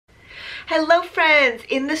Hello friends,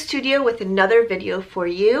 in the studio with another video for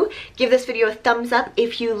you. Give this video a thumbs up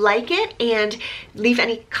if you like it and leave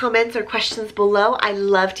any comments or questions below. I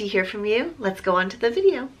love to hear from you. Let's go on to the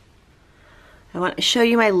video. I want to show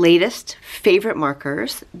you my latest favorite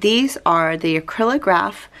markers. These are the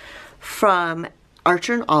Acrylograph from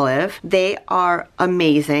Archer & Olive. They are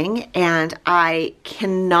amazing and I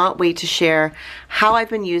cannot wait to share how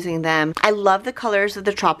I've been using them. I love the colors of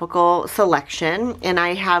the tropical selection and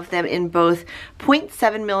I have them in both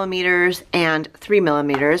 0.7 millimeters and 3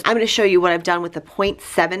 millimeters. I'm going to show you what I've done with the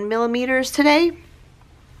 0.7 millimeters today.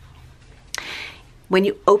 When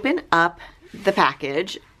you open up the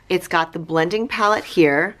package, it's got the blending palette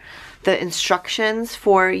here, the instructions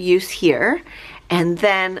for use here, and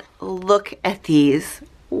then look at these.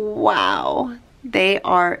 Wow, they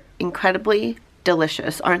are incredibly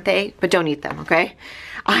delicious, aren't they? But don't eat them, okay?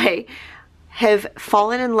 I have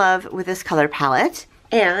fallen in love with this color palette,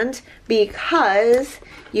 and because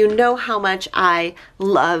you know how much I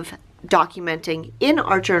love documenting in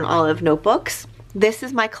Archer & Olive notebooks, this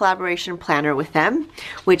is my collaboration planner with them,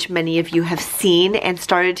 which many of you have seen and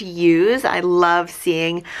started to use. I love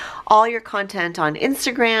seeing all your content on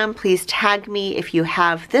Instagram. Please tag me if you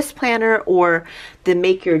have this planner or the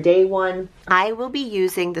Make Your Day one. I will be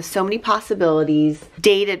using the So Many Possibilities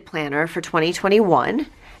dated planner for 2021.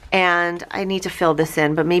 And I need to fill this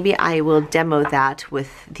in, but maybe I will demo that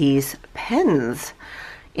with these pens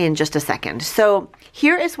in just a second. So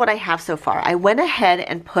here is what I have so far. I went ahead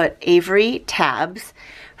and put Avery tabs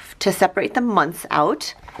to separate the months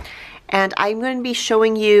out. And I'm going to be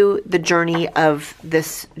showing you the journey of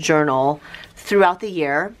this journal throughout the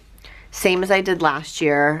year, same as I did last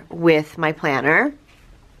year with my planner.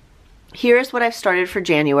 Here's what I've started for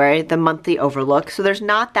January, the monthly overlook. So there's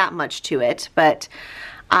not that much to it, but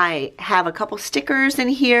I have a couple stickers in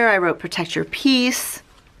here. I wrote Protect Your Peace.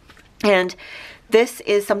 And this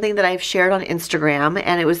is something that I've shared on Instagram,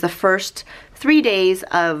 and it was the first 3 days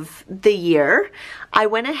of the year. I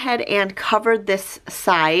went ahead and covered this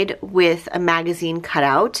side with a magazine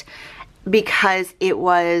cutout because it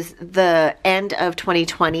was the end of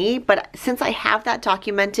 2020, but since I have that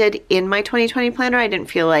documented in my 2020 planner, I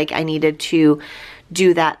didn't feel like I needed to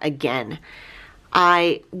do that again.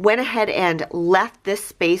 I went ahead and left this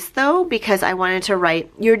space though because I wanted to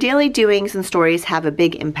write, your daily doings and stories have a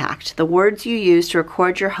big impact. The words you use to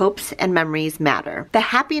record your hopes and memories matter. The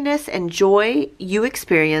happiness and joy you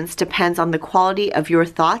experience depends on the quality of your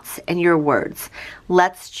thoughts and your words.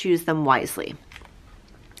 Let's choose them wisely.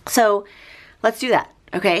 So let's do that,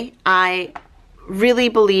 okay? I really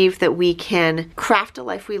believe that we can craft a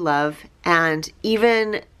life we love, and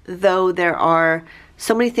even though there are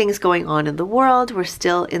so many things going on in the world, we're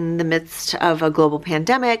still in the midst of a global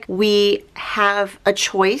pandemic, we have a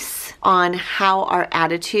choice on how our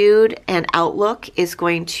attitude and outlook is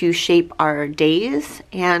going to shape our days,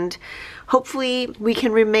 and hopefully we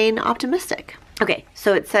can remain optimistic. Okay,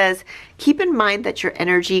 so it says, keep in mind that your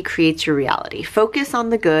energy creates your reality. Focus on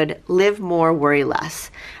the good, live more, worry less.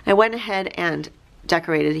 I went ahead and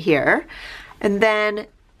decorated here, and then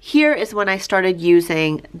here is when I started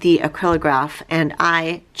using the Acrylograph, and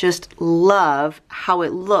I just love how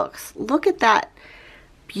it looks. Look at that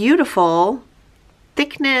beautiful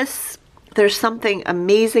thickness. There's something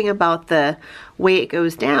amazing about the way it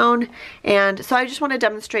goes down. And so I just want to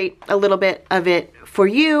demonstrate a little bit of it for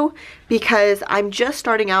you because I'm just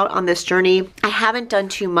starting out on this journey. I haven't done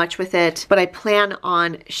too much with it, but I plan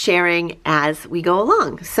on sharing as we go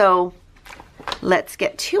along. So let's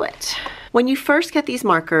get to it. When you first get these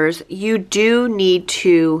markers, you do need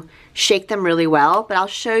to shake them really well, but I'll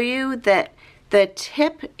show you that the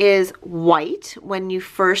tip is white when you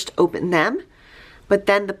first open them, but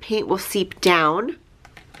then the paint will seep down,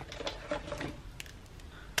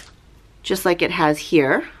 just like it has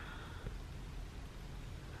here,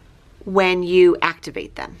 when you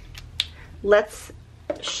activate them. Let's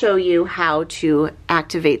show you how to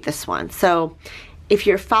activate this one. So if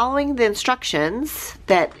you're following the instructions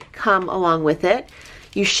that come along with it,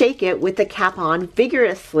 you shake it with the cap on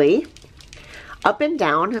vigorously up and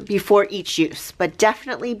down before each use, but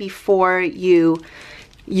definitely before you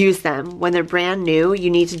use them. When they're brand new, you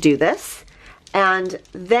need to do this. And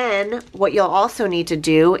then what you'll also need to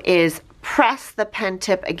do is press the pen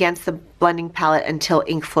tip against the blending palette until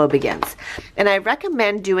ink flow begins. And I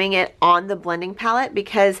recommend doing it on the blending palette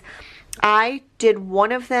because I did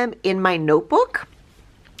one of them in my notebook,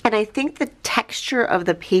 and I think the texture of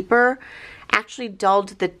the paper actually dulled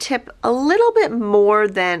the tip a little bit more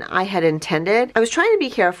than I had intended. I was trying to be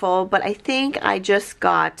careful, but I think I just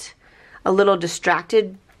got a little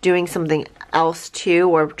distracted doing something else too,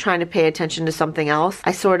 or trying to pay attention to something else,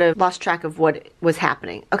 I sort of lost track of what was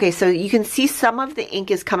happening. Okay, so you can see some of the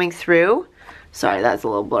ink is coming through. Sorry, that's a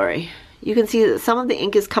little blurry. You can see that some of the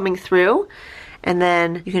ink is coming through, and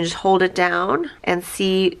then you can just hold it down and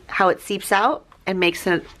see how it seeps out and makes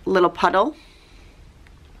a little puddle.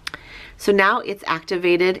 So now it's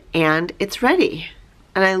activated and it's ready.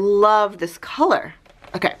 And I love this color.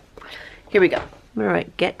 Okay, here we go. I'm gonna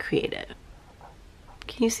write get creative.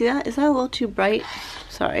 Can you see that? Is that a little too bright?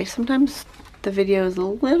 Sorry, sometimes the video is a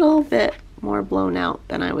little bit more blown out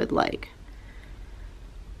than I would like.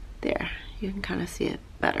 There, you can kind of see it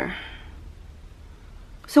better.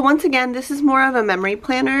 So once again, this is more of a memory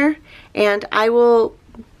planner, and I will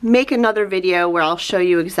make another video where I'll show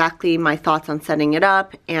you exactly my thoughts on setting it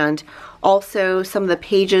up, and also some of the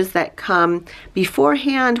pages that come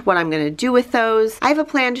beforehand, what I'm going to do with those. I have a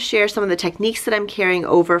plan to share some of the techniques that I'm carrying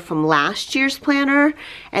over from last year's planner,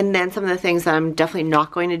 and then some of the things that I'm definitely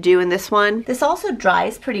not going to do in this one. This also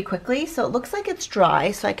dries pretty quickly, so it looks like it's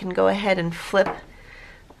dry, so I can go ahead and flip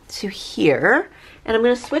to here. And I'm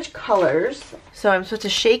going to switch colors, so I'm supposed to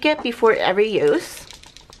shake it before every use.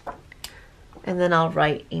 And then I'll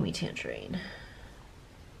write Amy Tangerine.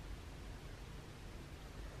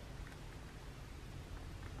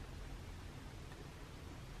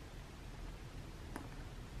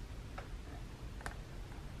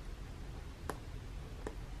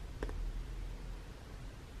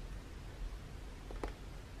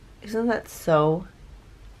 Isn't that so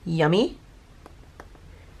yummy?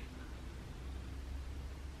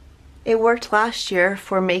 It worked last year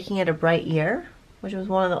for making it a bright year, which was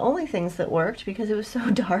one of the only things that worked because it was so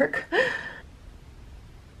dark.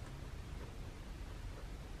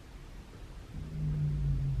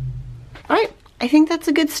 All right, I think that's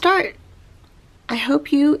a good start. I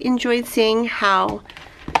hope you enjoyed seeing how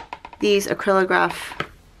these Acrylograph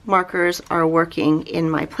markers are working in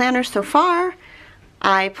my planner so far.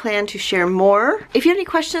 I plan to share more. If you have any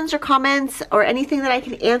questions or comments or anything that I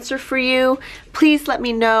can answer for you, please let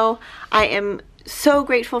me know. I am so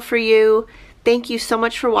grateful for you. Thank you so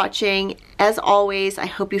much for watching. As always, I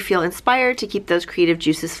hope you feel inspired to keep those creative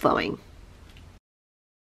juices flowing.